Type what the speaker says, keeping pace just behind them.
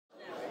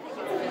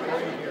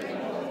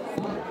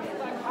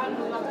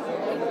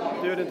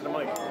Do it into the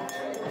mic.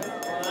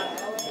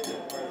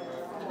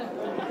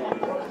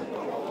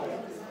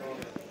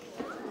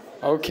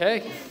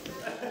 Okay.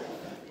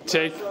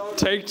 Take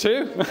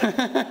two.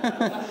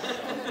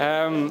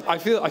 I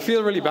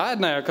feel really bad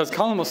now because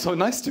Colin was so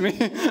nice to me.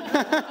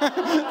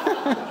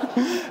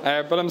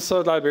 But I'm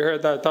so glad we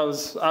heard that. That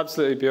was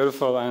absolutely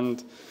beautiful.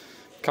 And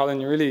Colin,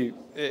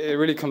 it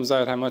really comes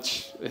out how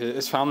much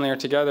his family are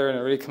together, and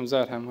it really comes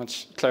out how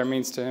much Clare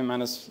means to him.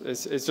 And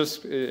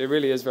it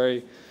really is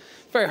very,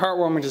 very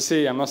heartwarming to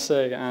see, I must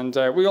say. And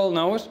we all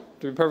know it,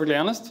 to be perfectly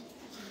honest.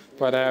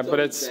 But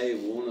it's day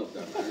one of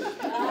them.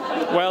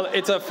 well,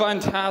 it's a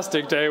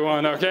fantastic day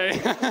one, okay?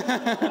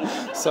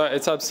 So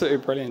it's absolutely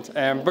brilliant.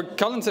 But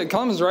Colin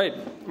was right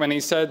when he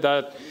said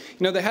that,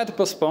 they had to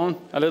postpone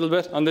a little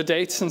bit on the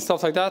dates and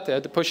stuff like that. They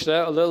had to push it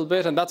out a little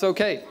bit, and that's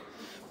okay.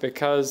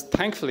 Because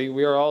thankfully,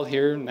 we are all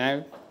here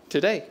now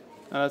today.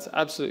 And that's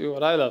absolutely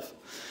what I love.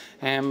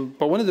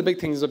 But one of the big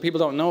things that people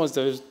don't know is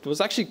there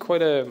was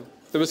quite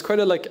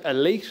a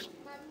late,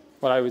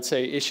 what I would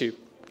say, issue.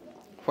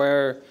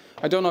 Where,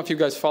 I don't know if you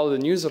guys follow the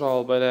news at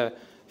all, but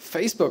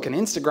Facebook and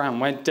Instagram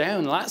went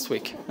down last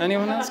week.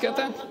 Anyone else get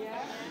that?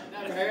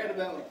 I heard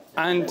about it.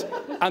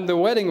 And the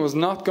wedding was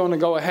not going to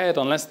go ahead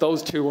unless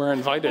those two were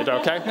invited,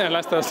 okay?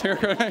 Unless those two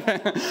were.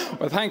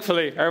 Well,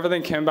 thankfully,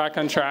 everything came back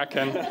on track,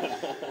 and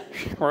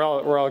we're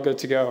all good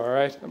to go, all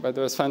right? But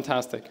it was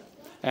fantastic.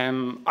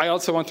 I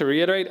also want to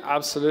reiterate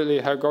absolutely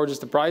how gorgeous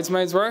the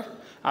bridesmaids were.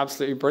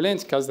 Absolutely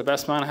brilliant, because the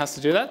best man has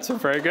to do that, so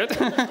very good.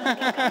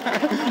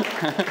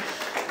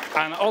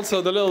 And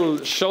also the little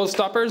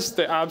showstoppers,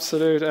 the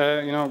absolute,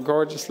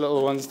 gorgeous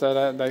little ones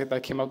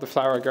that came up, the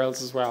flower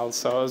girls as well.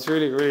 So it was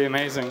really, really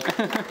amazing.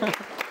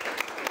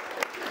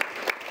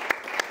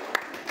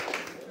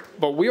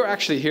 But we were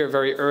actually here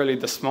very early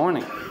this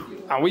morning,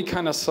 and we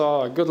kind of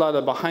saw a good lot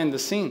of behind the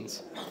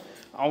scenes.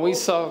 And we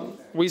saw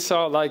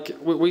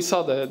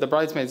the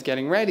bridesmaids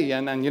getting ready,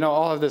 and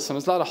all of this, and it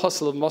was a lot of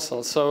hustle and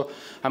bustle. So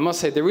I must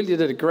say they really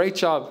did a great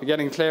job of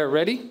getting Clare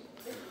ready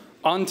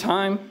on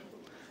time.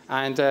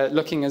 And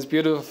looking as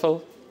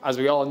beautiful as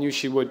we all knew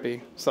she would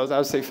be. So that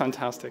was absolutely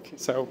fantastic.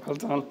 So well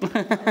done.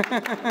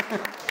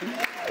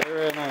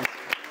 Very nice.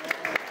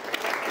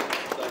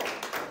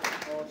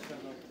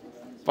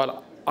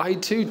 But I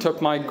too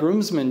took my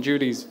groomsman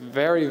duties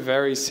very,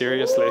 very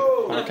seriously.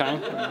 Okay,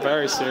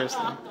 very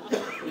seriously.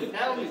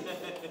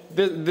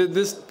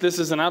 This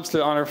is an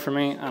absolute honor for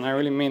me, and I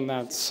really mean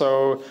that.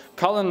 So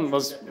Colin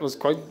was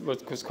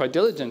quite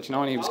diligent,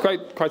 and he was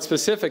quite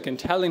specific in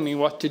telling me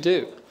what to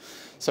do.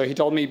 So he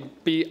told me,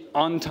 be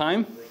on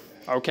time,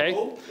 okay.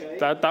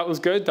 That was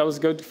good, that was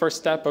a good first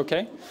step,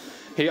 okay.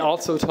 He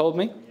also told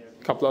me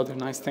a couple other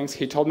nice things.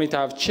 He told me to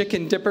have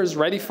chicken dippers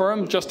ready for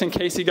him, just in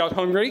case he got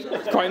hungry,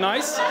 quite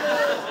nice.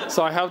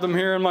 So I have them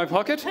here in my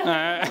pocket.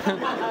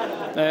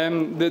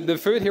 The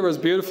food here was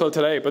beautiful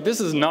today, but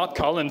this is not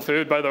Colin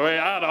food, by the way,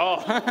 at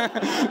all.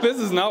 This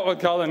is not what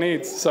Colin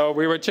eats. So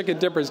we were chicken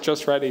dippers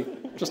just ready,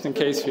 just in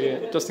case for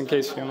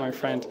you, my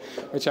friend,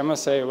 which I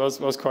must say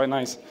was quite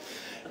nice.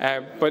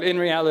 But in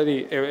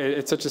reality,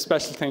 it's such a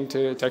special thing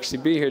to actually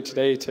be here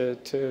today,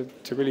 to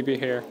really be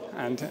here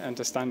and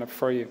to stand up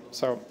for you.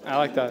 So I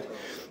like that.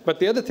 But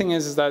the other thing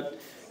is that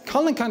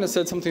Colin kind of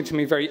said something to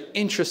me very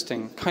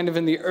interesting, kind of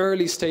in the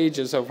early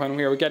stages of when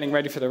we were getting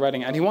ready for the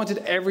wedding. And he wanted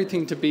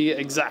everything to be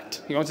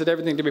exact. He wanted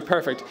everything to be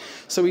perfect.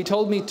 So he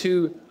told me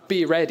to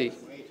be ready.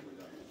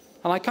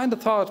 And I kind of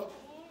thought,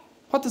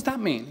 what does that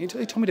mean? He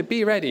told me to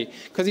be ready.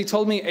 Because he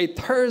told me a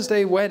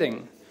Thursday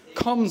wedding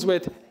comes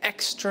with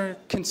extra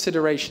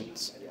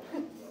considerations.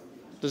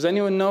 Does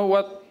anyone know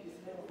what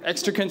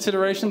extra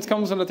considerations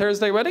comes with a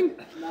Thursday wedding?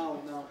 No.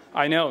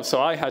 I know,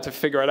 so I had to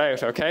figure it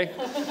out, okay?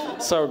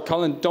 So,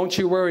 Colin, don't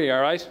you worry,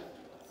 all right?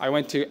 I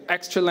went to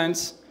extra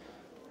lengths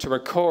to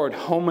record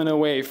Home and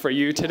Away for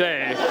you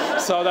today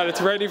so that it's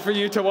ready for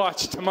you to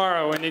watch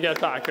tomorrow when you get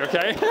back,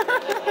 okay?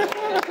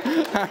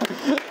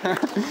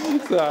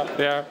 So,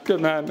 yeah,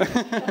 good man.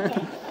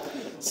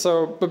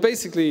 So, but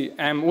basically,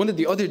 one of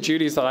the other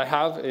duties that I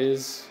have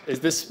is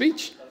this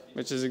speech,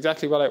 which is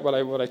exactly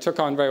what I took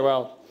on very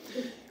well.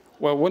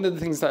 Well, one of the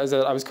things that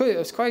I was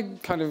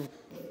quite kind of,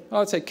 I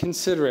would say,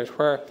 considerate,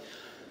 where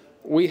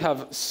we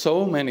have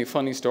so many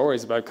funny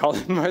stories about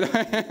Colin, by the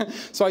way.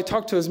 So I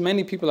talked to as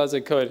many people as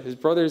I could. His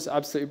brother's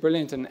absolutely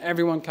brilliant, and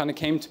everyone kind of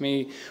came to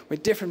me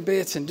with different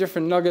bits and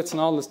different nuggets and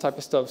all this type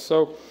of stuff.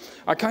 So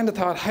I kind of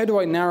thought, how do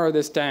I narrow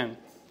this down?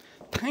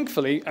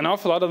 Thankfully, an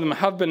awful lot of them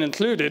have been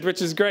included,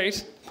 which is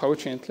great.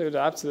 Poetry included,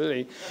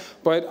 absolutely.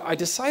 But I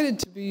decided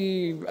to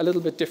be a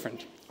little bit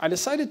different. I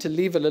decided to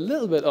leave it a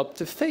little bit up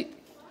to fate.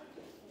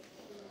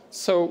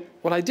 So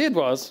what I did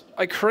was,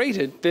 I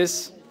created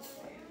this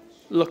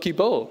lucky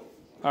bowl,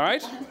 all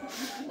right?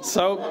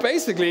 So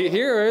basically,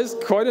 here is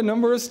quite a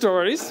number of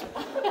stories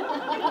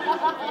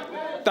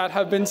that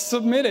have been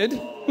submitted.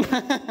 And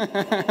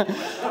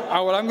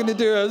what I'm going to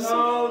do is,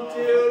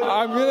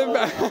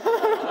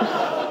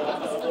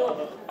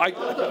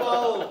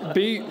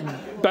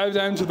 bow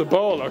down to the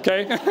ball,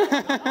 okay?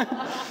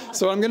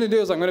 So what I'm going to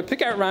do is I'm going to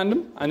pick out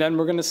random, and then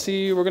we're going to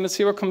see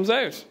what comes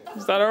out.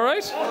 Is that all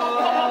right?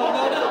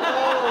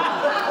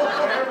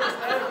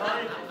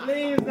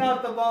 Please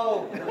not the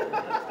ball.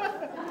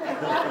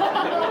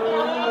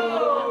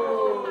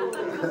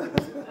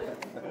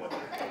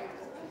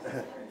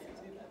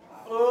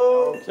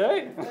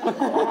 Okay.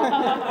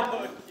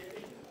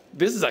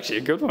 This is actually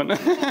a good one.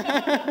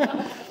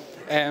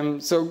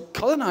 So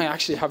Colin and I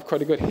actually have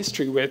quite a good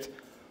history with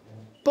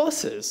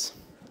buses.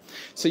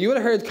 So you would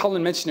have heard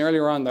Colin mention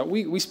earlier on that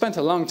we spent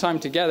a long time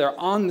together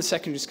on the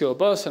secondary school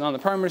bus and on the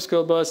primary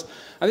school bus.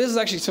 And this is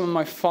actually some of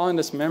my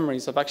fondest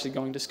memories of actually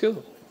going to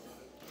school.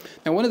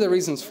 Now, one of the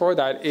reasons for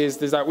that is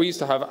that we used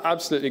to have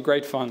absolutely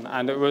great fun,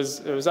 and it was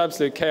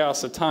absolute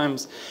chaos at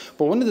times.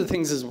 But one of the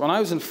things is when I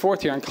was in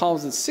 4th year and Colin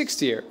was in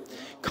 6th year,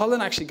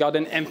 Colin actually got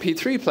an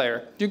MP3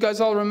 player. Do you guys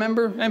all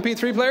remember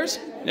MP3 players?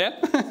 Yeah?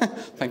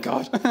 Thank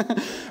God.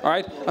 All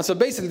right. And so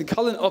basically,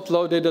 Colin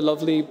uploaded a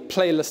lovely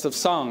playlist of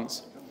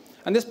songs.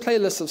 And this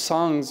playlist of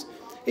songs,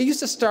 it used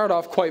to start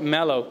off quite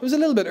mellow. It was a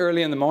little bit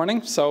early in the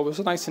morning, so it was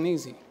nice and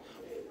easy.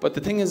 But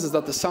the thing is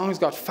that the songs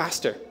got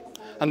faster.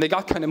 And they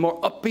got kind of more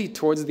upbeat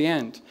towards the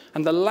end.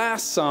 And the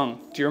last song,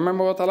 do you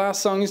remember what the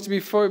last song used to be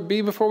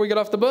before we got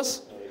off the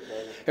bus?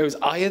 It was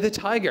Eye of the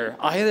Tiger.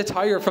 Eye of the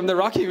Tiger from the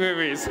Rocky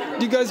movies.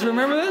 Do you guys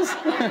remember this?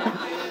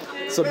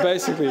 So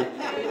basically,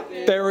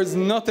 there was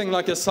nothing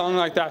like a song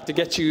like that to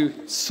get you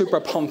super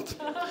pumped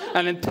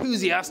and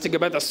enthusiastic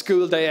about the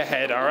school day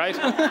ahead, all right?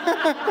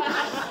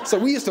 So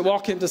we used to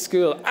walk into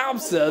school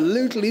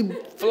absolutely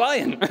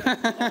flying.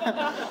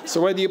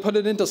 So whether you put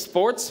it into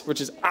sports, which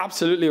is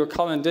absolutely what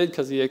Colin did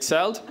because he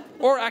excelled,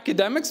 or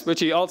academics, which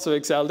he also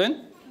excelled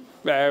in,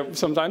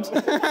 sometimes.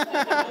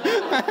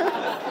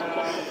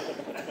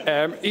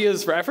 E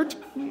is for effort.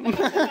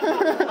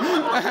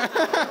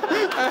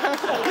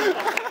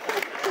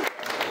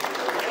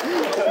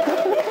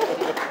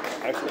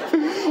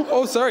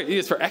 Oh, sorry, E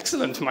is for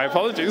excellent. My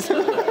apologies.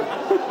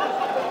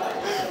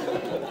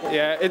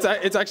 Yeah,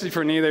 it's actually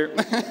for neither.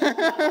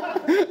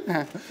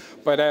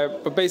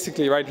 But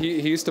basically, right,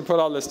 he used to put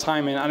all this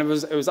time in, and it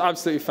was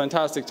absolutely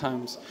fantastic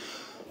times.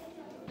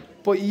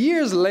 But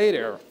years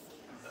later,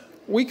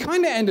 we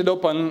kind of ended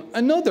up on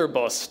another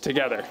bus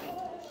together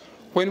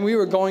when we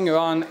were going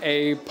on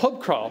a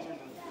pub crawl.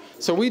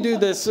 So we do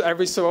this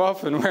every so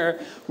often where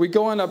we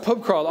go on a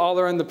pub crawl all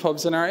around the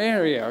pubs in our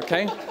area,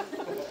 okay?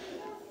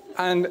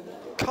 And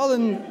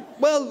Colin,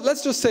 well,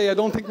 let's just say I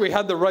don't think we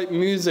had the right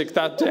music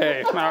that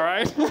day, all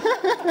right?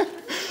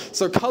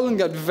 So Colin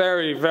got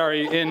very,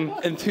 very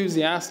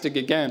enthusiastic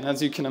again,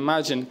 as you can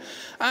imagine.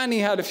 And he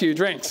had a few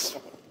drinks,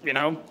 you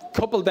know,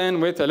 coupled then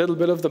with a little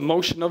bit of the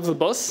motion of the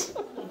bus.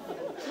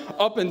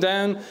 Up and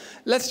down,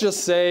 let's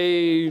just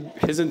say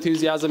his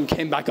enthusiasm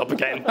came back up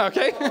again,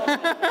 okay?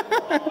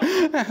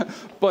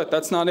 But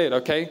that's not it,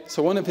 okay?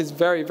 So one of his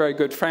very, very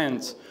good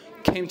friends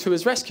came to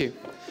his rescue.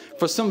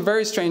 For some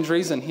very strange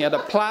reason, he had a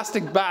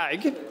plastic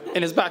bag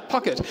in his back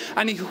pocket,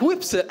 and he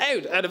whips it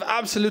out of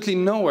absolutely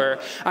nowhere,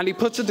 and he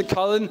puts it to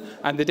Colin,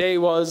 and the day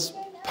was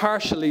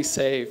partially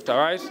saved, all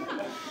right?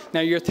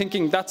 Now you're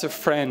thinking, that's a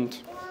friend.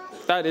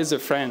 That is a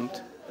friend.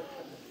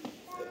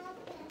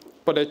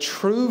 But a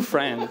true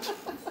friend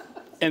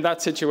in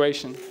that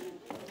situation,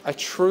 a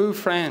true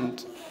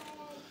friend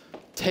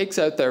takes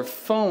out their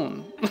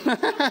phone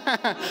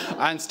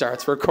and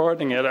starts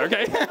recording it,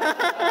 okay?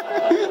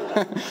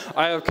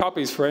 I have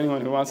copies for anyone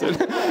who wants it.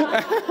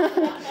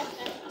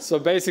 So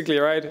basically,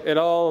 right, it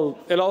all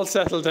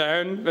settled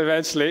down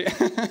eventually.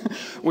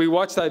 We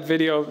watched that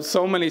video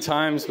so many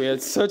times. We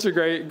had such a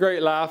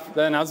great laugh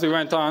then as we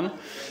went on.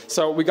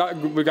 So we got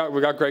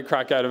great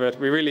crack out of it.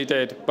 We really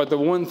did. But the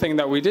one thing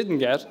that we didn't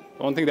get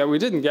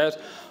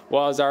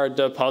was our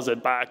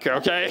deposit back,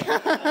 okay?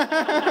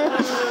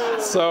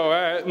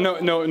 So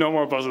no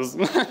more buses.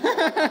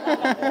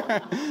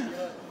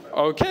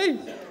 Okay.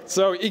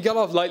 So he got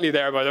off lightly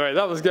there, by the way.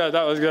 That was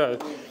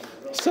good.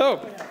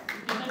 So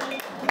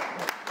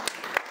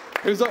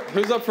who's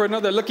up for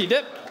another lucky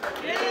dip?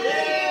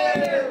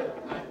 Yeah.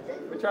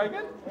 We try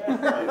again?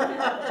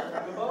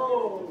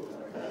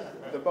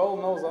 The bowl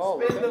knows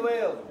all. Spin the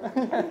wheel.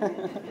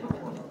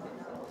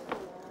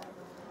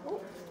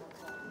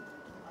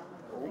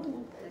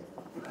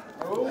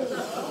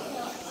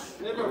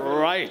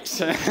 Right.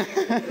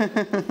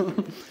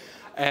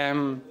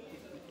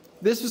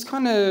 This is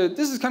kind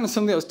of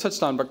something that was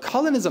touched on, but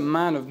Colin is a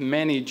man of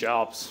many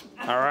jobs.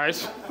 All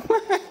right.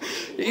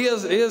 He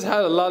has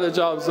had a lot of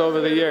jobs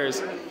over the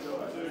years,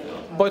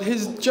 but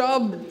his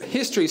job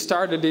history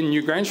started in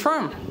Newgrange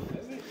Farm.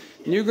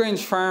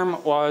 Newgrange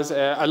Farm was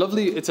a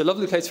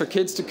lovely place for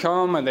kids to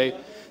come, and they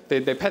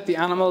pet the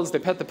animals, they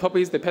pet the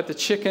puppies, they pet the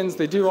chickens,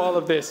 they do all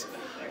of this.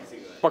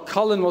 But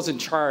Colin was in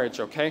charge,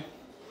 okay?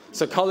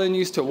 So Colin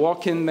used to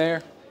walk in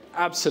there,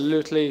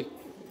 absolutely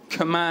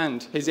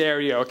command his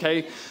area,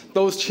 okay?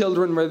 Those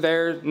children were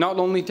there not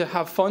only to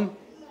have fun,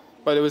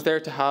 but it was there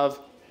to have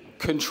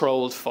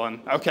controlled fun,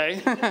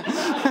 okay?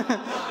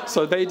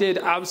 So they did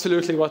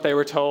absolutely what they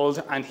were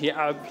told, and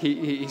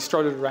he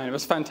strutted around. It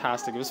was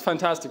fantastic. It was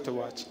fantastic to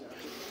watch.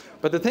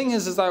 But the thing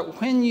is that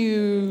when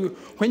you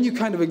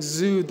kind of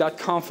exude that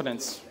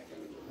confidence,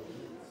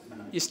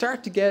 you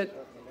start to get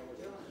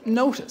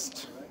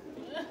noticed.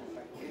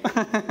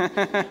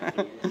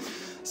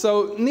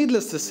 So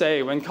needless to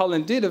say, when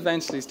Colin did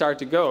eventually start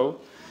to go,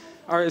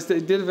 or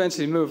did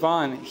eventually move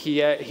on,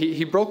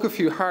 he broke a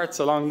few hearts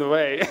along the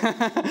way,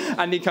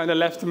 and he kind of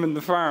left them in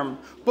the farm.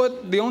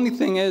 But the only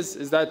thing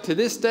is that to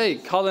this day,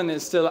 Colin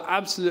is still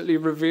absolutely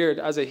revered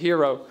as a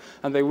hero,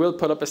 and they will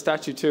put up a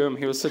statue to him.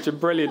 He was such a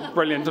brilliant,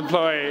 brilliant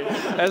employee.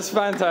 It's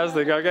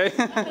fantastic, okay?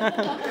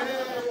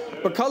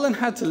 But Colin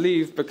had to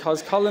leave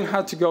because Colin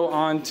had to go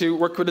on to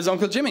work with his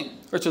Uncle Jimmy,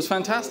 which was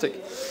fantastic.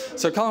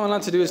 So Colin went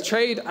on to do his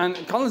trade, and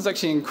Colin's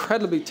actually an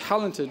incredibly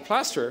talented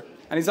plasterer,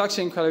 and he's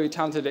actually incredibly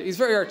talented. He's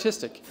very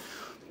artistic.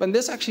 But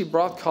this actually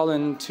brought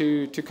Colin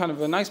to kind of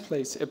a nice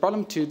place. It brought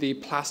him to the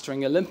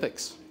Plastering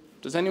Olympics.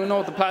 Does anyone know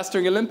what the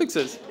Plastering Olympics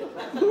is?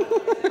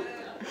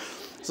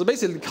 So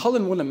basically,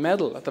 Colin won a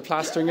medal at the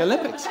Plastering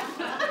Olympics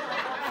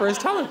for his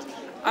talent.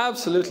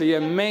 Absolutely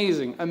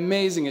amazing,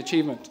 amazing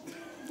achievement.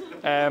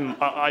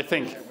 I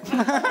think.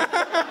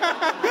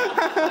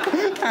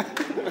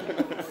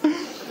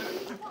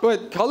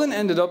 But Colin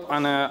ended up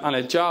on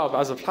a job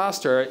as a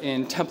plasterer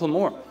in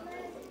Templemore.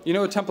 You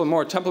know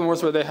Templemore?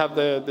 Templemore's where they have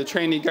the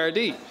trainee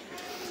Gardaí.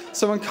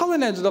 So when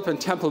Colin ended up in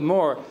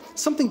Templemore,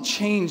 something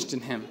changed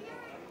in him.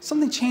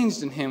 Something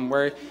changed in him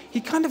where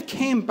he kind of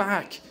came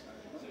back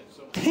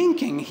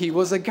thinking he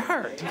was a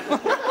guard.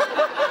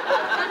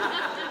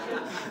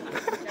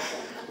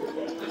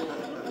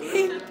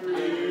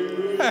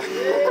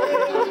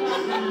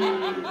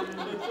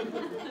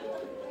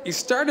 He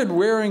started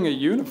wearing a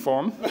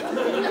uniform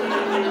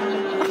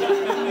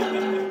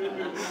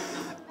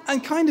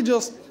and kind of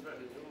just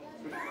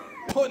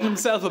putting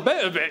himself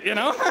about a bit, you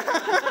know?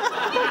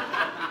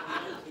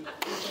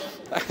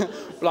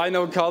 Well, I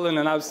know Colin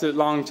an absolute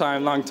long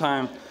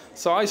time.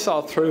 So I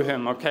saw through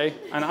him, okay?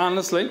 And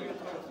honestly,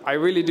 I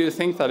really do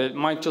think that it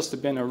might just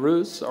have been a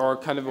ruse or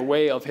kind of a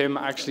way of him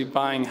actually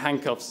buying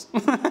handcuffs.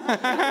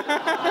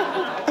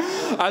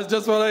 That's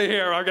just what I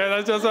hear, okay?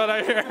 That's just what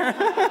I hear.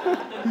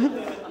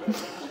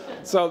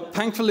 So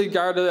thankfully,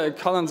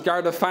 Colin's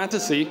Garda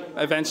fantasy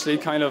eventually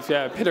kind of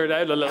petered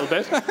out a little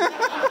bit,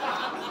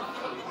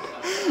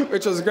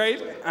 which was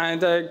great.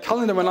 And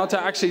Colin then went on to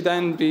actually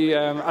then be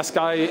a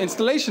Sky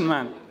installation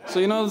man. So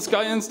you know the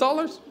Sky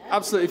installers?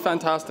 Absolutely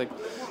fantastic.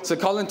 So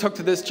Colin took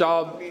to this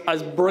job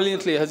as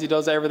brilliantly as he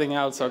does everything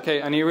else,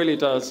 okay? And he really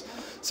does.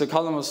 So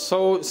Colin was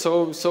so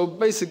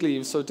basically, he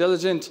was so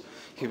diligent.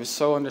 He was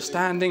so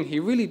understanding. He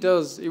really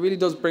does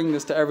bring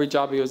this to every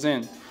job he was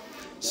in.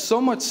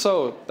 So much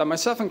so that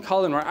myself and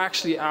Colin were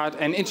actually at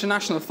an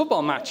international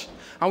football match,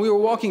 and we were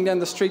walking down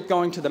the street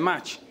going to the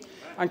match.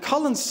 And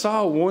Colin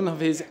saw one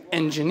of his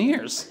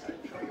engineers.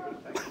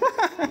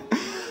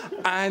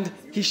 And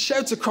he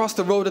shouts across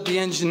the road at the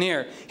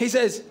engineer. He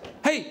says,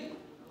 "Hey,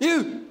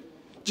 you,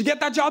 did you get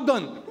that job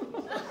done?"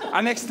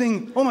 And next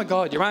thing, oh my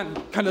God, your man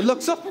kind of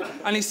looks up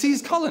and he sees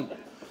Colin.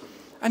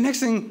 And next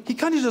thing, he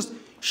kind of just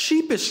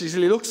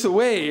sheepishly looks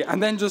away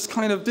and then just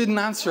kind of didn't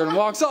answer and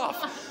walks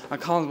off. And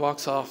Colin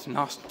walks off,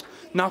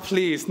 not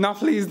pleased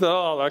at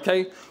all,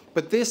 okay?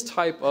 But this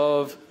type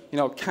of,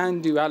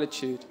 can-do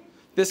attitude,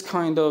 this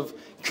kind of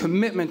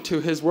commitment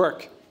to his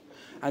work,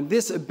 and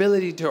this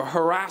ability to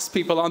harass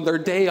people on their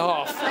day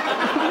off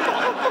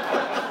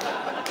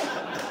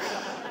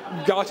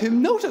got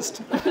him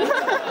noticed.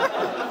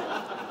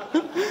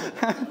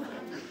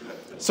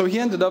 So he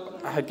ended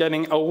up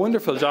getting a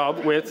wonderful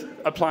job with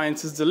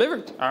Appliances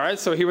Delivered. All right,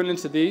 so he went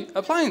into the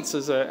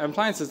appliances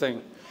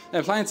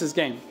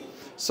game.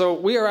 So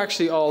we are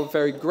actually all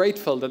very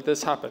grateful that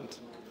this happened.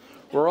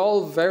 We're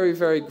all very,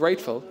 very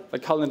grateful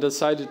that Colin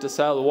decided to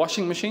sell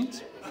washing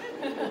machines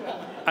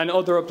and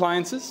other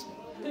appliances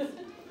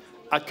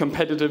at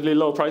competitively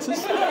low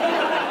prices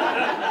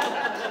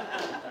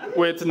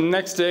with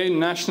next day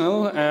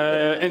national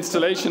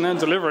installation and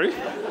delivery.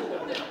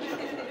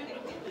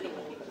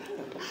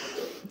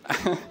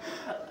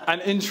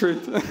 And in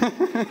truth,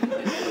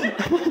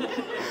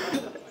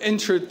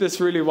 this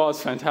really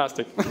was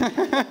fantastic.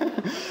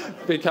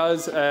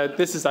 Because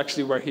this is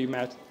actually where he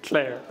met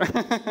Clare.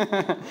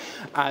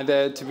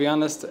 And to be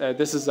honest,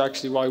 this is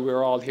actually why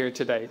we're all here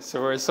today.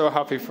 So we're so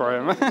happy for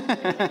him.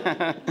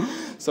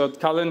 So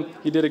Colin,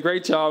 you did a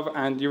great job,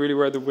 and you really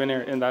were the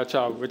winner in that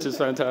job, which is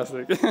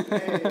fantastic.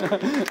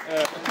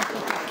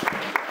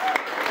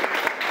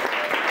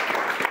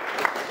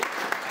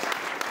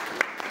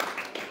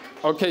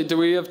 Okay, do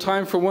we have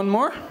time for one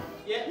more?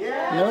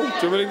 Yeah. No?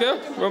 Do we really go?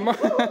 One more?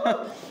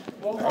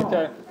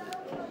 Okay.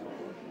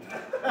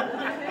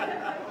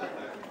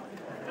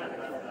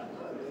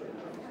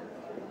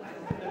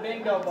 The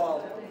bingo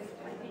ball.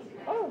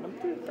 Oh,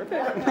 number 2.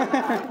 Okay.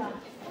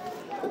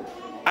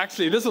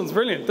 Actually, this one's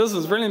brilliant. This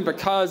one's brilliant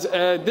because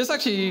this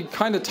actually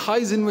kind of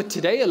ties in with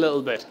today a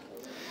little bit.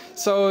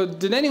 So,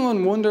 did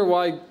anyone wonder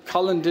why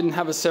Colin didn't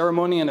have a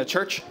ceremony in a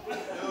church?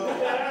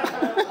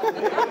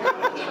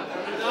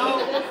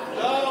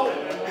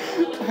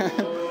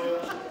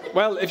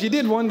 Well, if you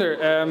did wonder,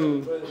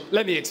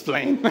 let me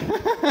explain.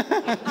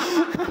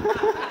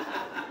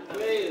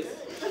 Please.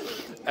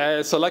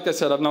 So like I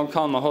said, I've known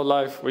Colin my whole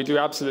life. We do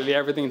absolutely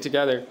everything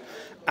together.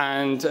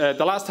 And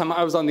the last time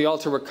I was on the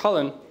altar with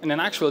Colin in an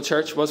actual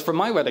church was for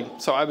my wedding.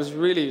 So I was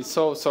really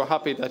so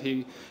happy that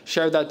he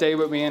shared that day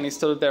with me and he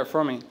stood there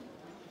for me.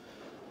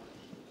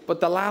 But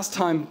the last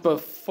time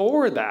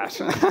before that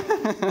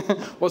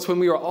was when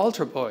we were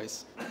altar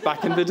boys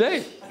back in the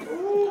day.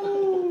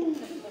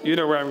 You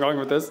know where I'm going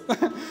with this.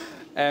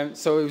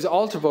 So it was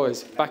altar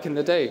boys back in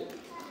the day.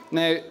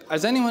 Now,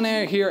 has anyone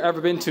here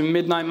ever been to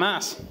midnight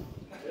mass?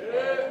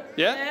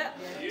 Yeah?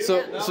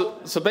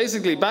 So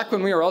basically, back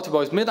when we were altar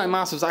boys, midnight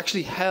mass was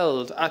actually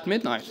held at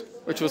midnight,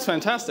 which was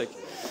fantastic.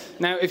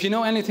 Now, if you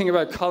know anything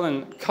about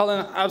Colin,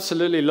 Colin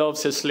absolutely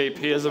loves his sleep.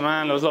 He is a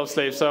man who loves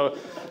sleep. So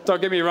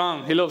don't get me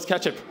wrong, he loves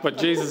ketchup, but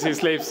Jesus, he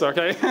sleeps,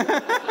 okay?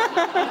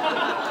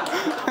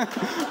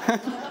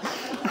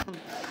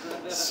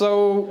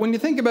 So when you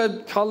think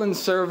about Colin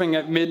serving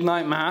at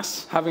midnight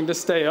mass, having to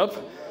stay up,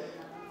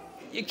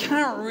 you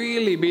can't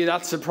really be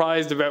that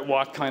surprised about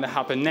what kind of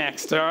happened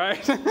next, all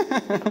right?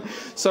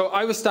 So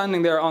I was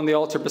standing there on the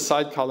altar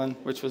beside Colin,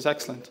 which was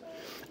excellent.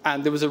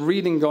 And there was a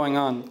reading going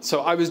on.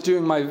 So I was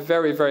doing my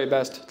very, very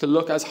best to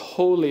look as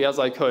holy as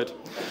I could.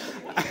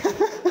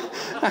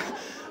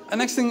 And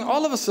next thing,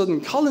 all of a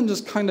sudden, Colin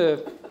just kind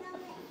of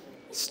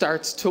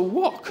starts to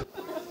walk.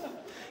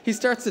 He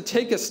starts to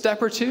take a step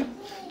or two,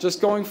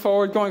 just going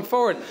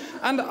forward.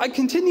 And I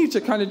continue to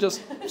kind of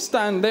just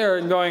stand there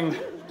and going,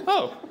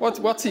 oh,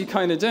 what's he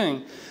kind of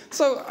doing?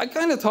 So I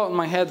kind of thought in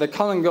my head that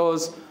Colin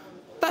goes,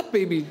 that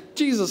baby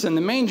Jesus in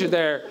the manger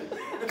there,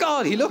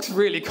 God, he looks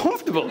really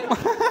comfortable.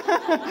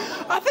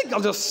 I think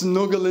I'll just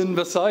snuggle in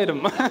beside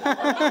him.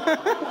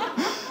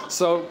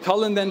 So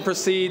Colin then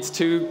proceeds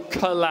to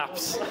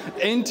collapse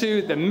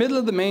into the middle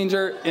of the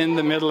manger in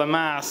the middle of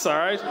Mass, all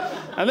right?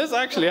 And this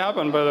actually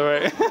happened, by the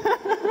way.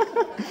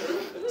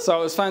 So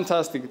it was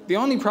fantastic. The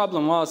only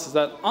problem was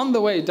that on the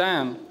way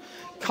down,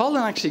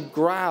 Colin actually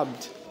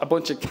grabbed a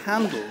bunch of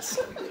candles.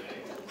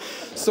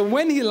 So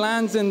when he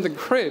lands in the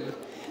crib,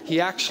 he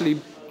actually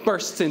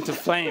bursts into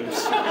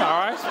flames, all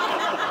right?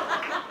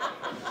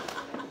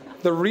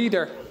 The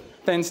reader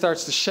then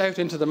starts to shout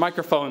into the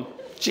microphone,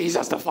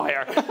 Jesus, the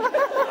fire.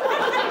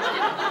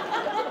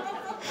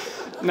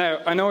 Now,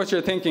 I know what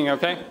you're thinking,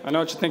 okay? I know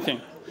what you're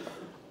thinking.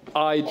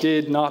 I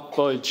did not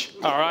budge,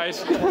 all right?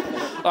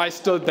 I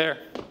stood there,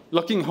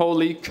 looking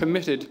holy,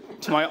 committed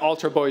to my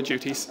altar boy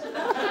duties.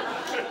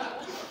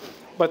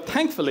 But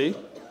thankfully,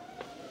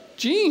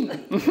 Jean,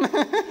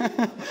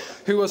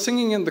 who was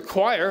singing in the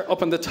choir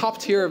up in the top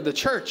tier of the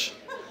church,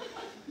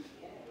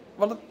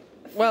 well,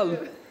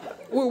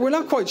 we're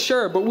not quite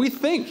sure, but we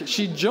think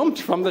she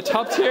jumped from the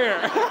top tier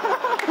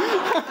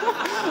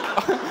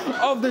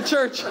of the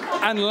church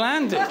and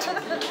landed.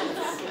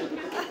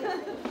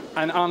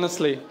 And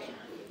honestly,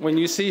 when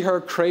you see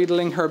her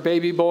cradling her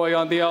baby boy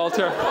on the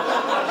altar,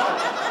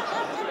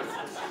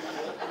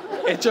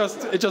 it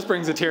just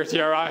brings a tear to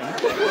your eye.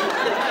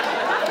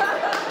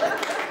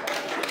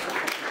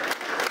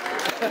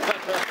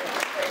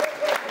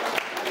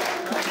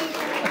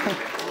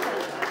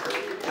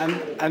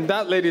 And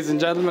that, ladies and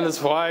gentlemen,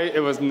 is why it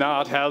was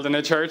not held in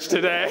a church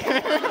today.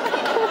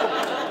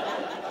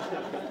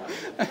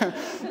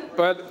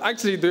 But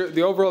actually,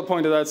 the overall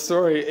point of that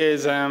story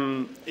is,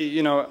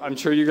 you know, I'm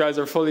sure you guys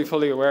are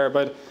fully aware,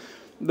 but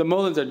the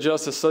Mullins are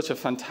just such a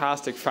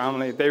fantastic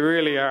family. They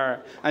really are.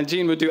 And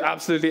Jean would do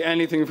absolutely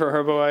anything for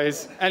her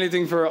boys,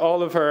 anything for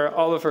all of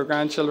her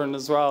grandchildren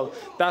as well,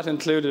 that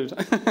included.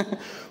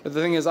 But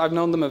the thing is, I've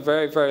known them a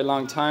very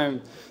long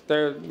time.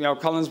 They're, you know,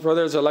 Colin's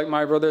brothers are like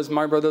my brothers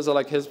are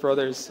like his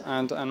brothers,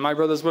 and my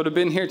brothers would have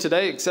been here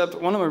today, except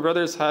one of my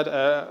brothers had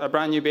a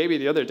brand new baby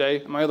the other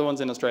day. My other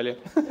one's in Australia.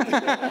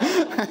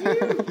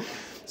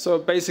 So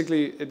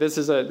basically, this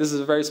is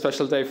a very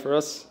special day for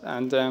us,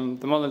 and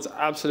the Mullins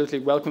absolutely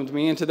welcomed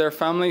me into their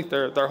family,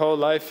 their whole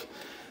life,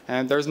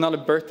 and there's not a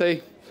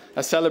birthday,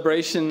 a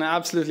celebration,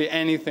 absolutely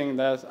anything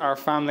that our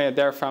family and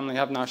their family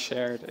have not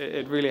shared.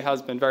 It really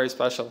has been very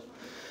special.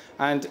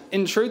 And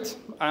in truth,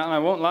 and I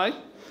won't lie,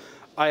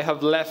 I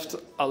have left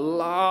a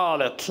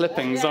lot of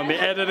clippings on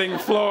the editing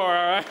floor,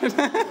 all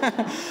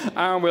right?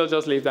 And we'll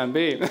just leave them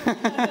be.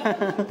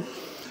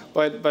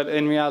 But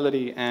in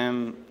reality,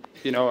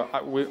 you know,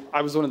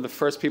 I was one of the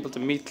first people to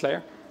meet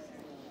Clare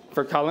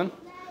for Colin,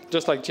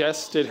 just like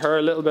Jess did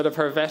a little bit of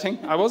her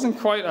vetting. I wasn't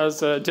quite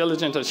as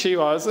diligent as she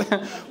was,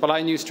 but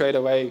I knew straight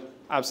away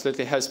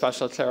absolutely how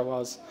special Clare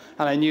was.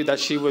 And I knew that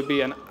she would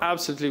be an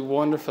absolutely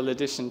wonderful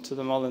addition to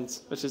the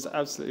Mullins, which is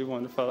absolutely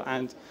wonderful.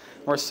 And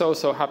we're so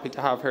happy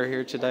to have her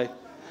here today.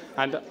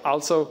 And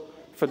also,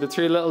 for the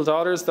three little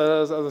daughters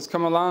that has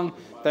come along,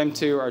 them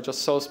two are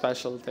just so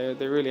special.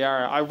 They really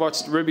are. I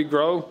watched Ruby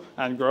grow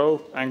and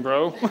grow and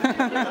grow.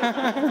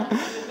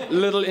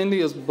 Little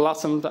Indy has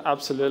blossomed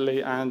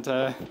absolutely, and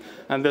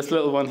this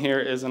little one here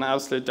is an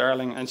absolute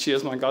darling, and she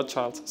is my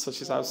godchild, so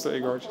she's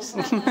absolutely gorgeous.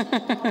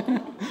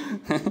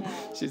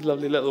 She's a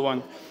lovely little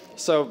one.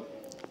 So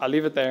I'll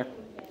leave it there,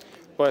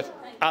 but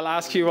I'll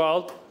ask you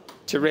all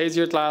to raise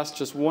your glass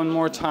just one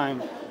more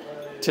time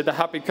to the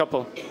happy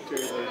couple.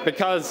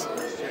 Because,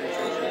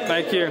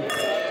 thank you,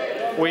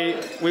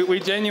 we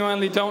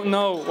genuinely don't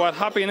know what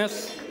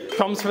happiness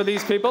comes for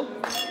these people.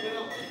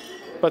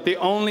 But the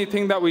only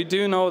thing that we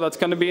do know that's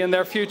going to be in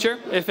their future,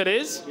 if it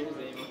is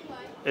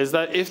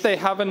that if they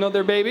have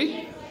another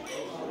baby,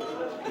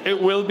 it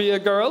will be a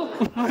girl.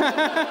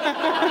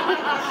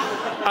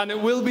 And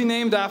it will be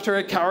named after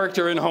a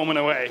character in Home and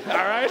Away. All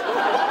right?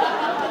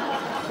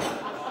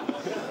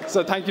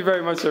 So thank you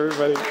very much,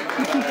 everybody.